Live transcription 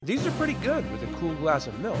These are pretty good with a cool glass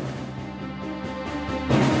of milk.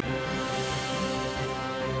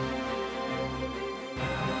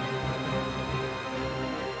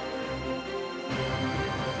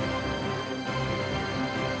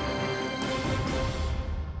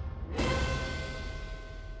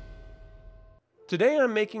 Today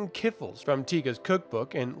I'm making Kiffles from Tika's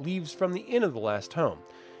cookbook and leaves from the Inn of the Last Home.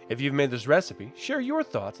 If you've made this recipe, share your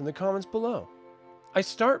thoughts in the comments below. I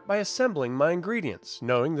start by assembling my ingredients,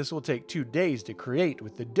 knowing this will take 2 days to create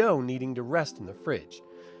with the dough needing to rest in the fridge.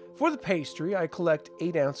 For the pastry, I collect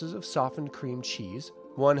 8 ounces of softened cream cheese,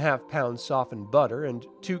 1/2 pound softened butter, and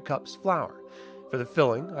 2 cups flour. For the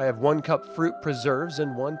filling, I have 1 cup fruit preserves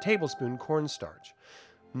and 1 tablespoon cornstarch.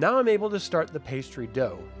 Now I'm able to start the pastry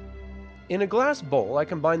dough. In a glass bowl, I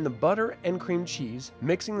combine the butter and cream cheese,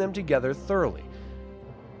 mixing them together thoroughly.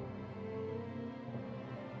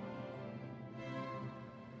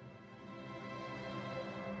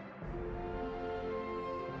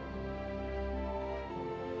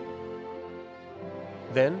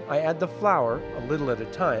 Then I add the flour a little at a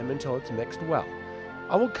time until it's mixed well.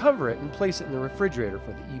 I will cover it and place it in the refrigerator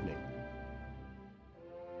for the evening.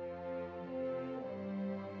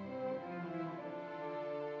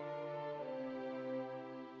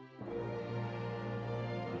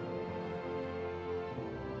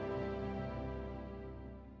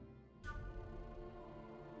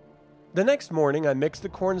 The next morning, I mix the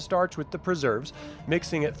cornstarch with the preserves,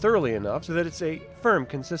 mixing it thoroughly enough so that it's a firm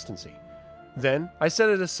consistency. Then, I set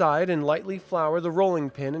it aside and lightly flour the rolling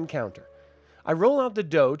pin and counter. I roll out the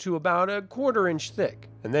dough to about a 1/4 inch thick,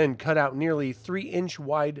 and then cut out nearly 3-inch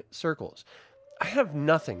wide circles. I have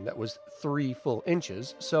nothing that was 3 full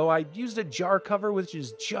inches, so I used a jar cover which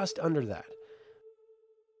is just under that.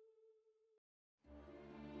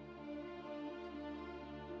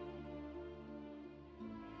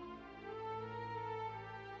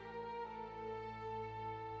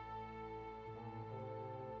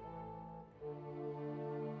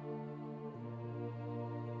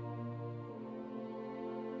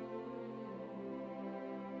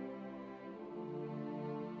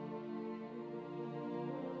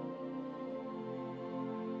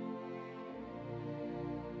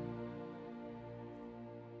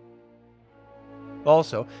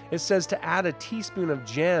 Also, it says to add a teaspoon of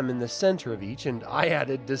jam in the center of each, and I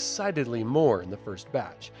added decidedly more in the first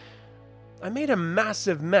batch. I made a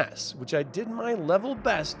massive mess, which I did my level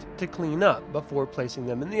best to clean up before placing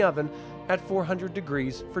them in the oven at 400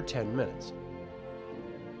 degrees for 10 minutes.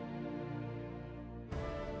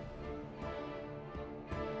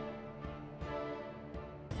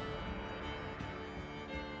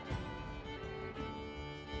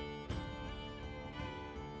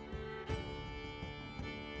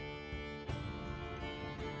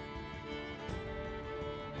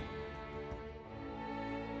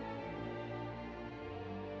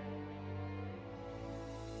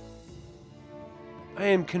 I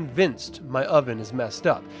am convinced my oven is messed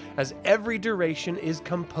up, as every duration is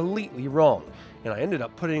completely wrong, and I ended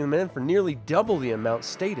up putting them in for nearly double the amount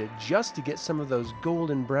stated just to get some of those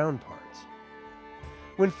golden brown parts.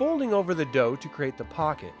 When folding over the dough to create the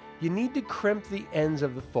pocket, you need to crimp the ends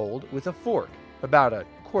of the fold with a fork, about a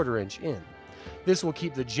 1/4 inch in. This will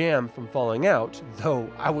keep the jam from falling out, though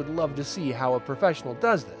I would love to see how a professional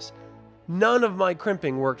does this. None of my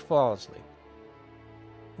crimping worked flawlessly.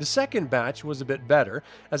 The second batch was a bit better,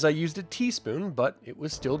 as I used a teaspoon, but it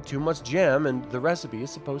was still too much jam, and the recipe is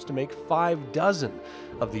supposed to make 5 dozen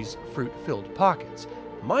of these fruit-filled pockets.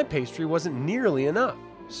 My pastry wasn't nearly enough,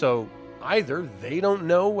 so either they don't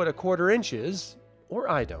know what a 1/4 inch is, or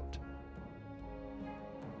I don't.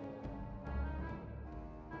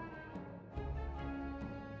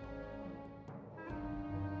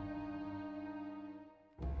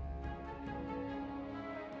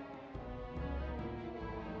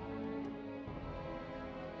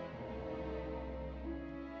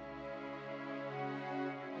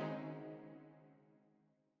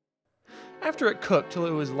 After it cooked till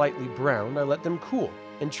it was lightly browned, I let them cool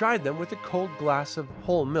and tried them with a cold glass of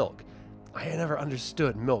whole milk. I had never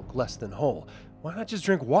understood milk less than whole. Why not just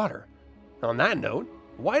drink water? On that note,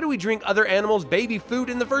 why do we drink other animals' baby food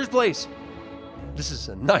in the first place? This is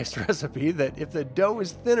a nice recipe that, if the dough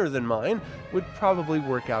is thinner than mine, would probably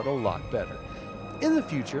work out a lot better. In the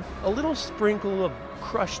future, a little sprinkle of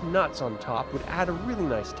crushed nuts on top would add a really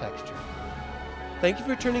nice texture. Thank you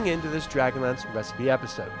for tuning in to this Dragonlance recipe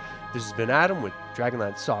episode. This has been Adam with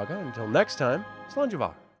Dragonlance Saga. Until next time, Slàinte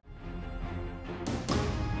mhath.